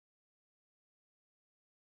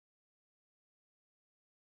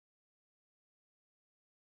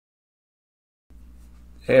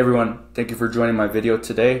Hey everyone, thank you for joining my video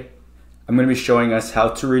today. I'm going to be showing us how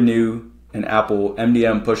to renew an Apple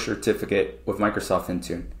MDM push certificate with Microsoft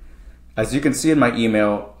Intune. As you can see in my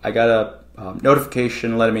email, I got a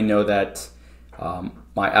notification letting me know that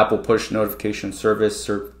my Apple push notification service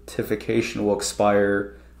certification will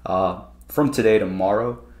expire from today to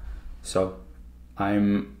tomorrow. So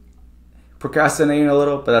I'm procrastinating a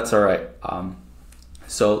little, but that's all right.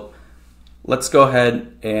 So let's go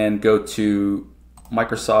ahead and go to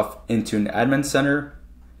Microsoft Intune Admin Center.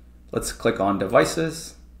 Let's click on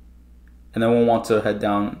Devices, and then we'll want to head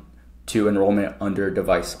down to Enrollment under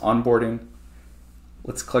Device Onboarding.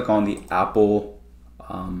 Let's click on the Apple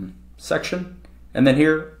section, and then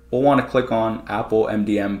here we'll want to click on Apple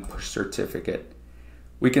MDM Push Certificate.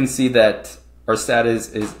 We can see that our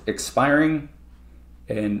status is expiring,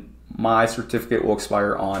 and my certificate will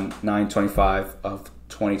expire on 9/25 of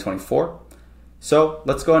 2024. So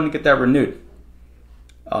let's go ahead and get that renewed.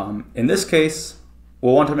 In this case,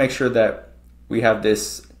 we'll want to make sure that we have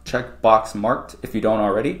this checkbox marked if you don't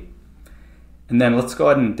already. And then let's go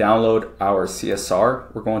ahead and download our CSR.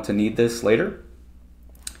 We're going to need this later.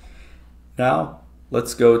 Now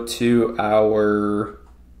let's go to our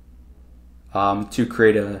to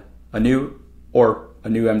create a new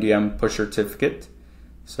MDM push certificate.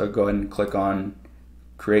 So go ahead and click on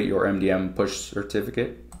create your MDM push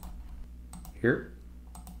certificate. Here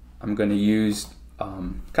I'm going to use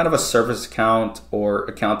kind of a service account or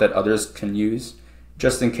account that others can use,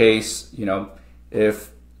 just in case,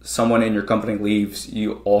 if someone in your company leaves,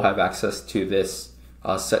 you all have access to this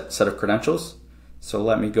set of credentials. So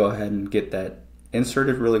let me go ahead and get that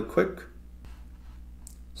inserted really quick.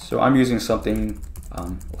 So I'm using something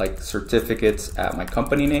like certificates at my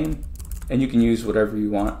company name, and you can use whatever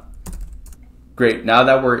you want. Great, now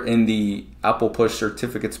that we're in the Apple Push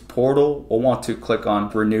Certificates portal, we'll want to click on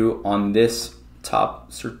Renew on this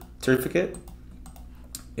top certificate,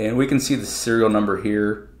 and we can see the serial number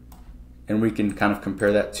here, and we can kind of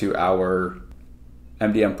compare that to our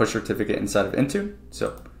MDM push certificate inside of Intune.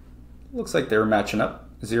 So it looks like they're matching up.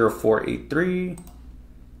 0483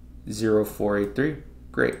 0483.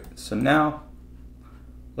 Great. So now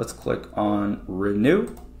let's click on Renew,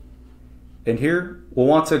 and here we'll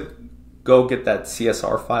want to go get that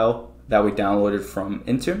CSR file that we downloaded from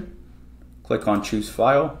Intune. Click on Choose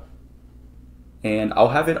File, and I'll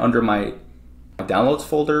have it under my downloads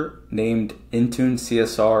folder named Intune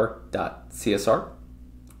CSR.csr.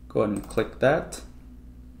 Go ahead and click that,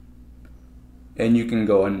 and you can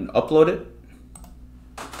go and upload it.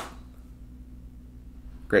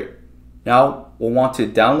 Great. Now we'll want to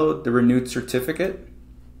download the renewed certificate,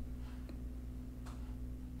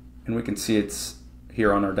 and we can see it's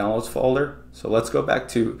here on our downloads folder. So let's go back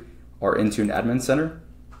to our Intune Admin Center,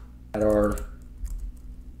 add our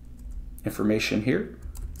information here.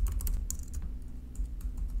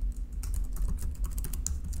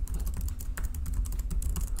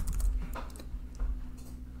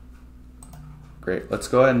 Great, let's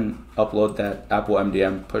go ahead and upload that Apple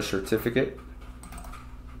MDM push certificate,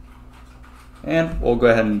 and we'll go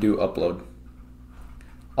ahead and do upload.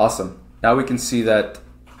 Awesome, now we can see that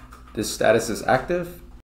this status is active,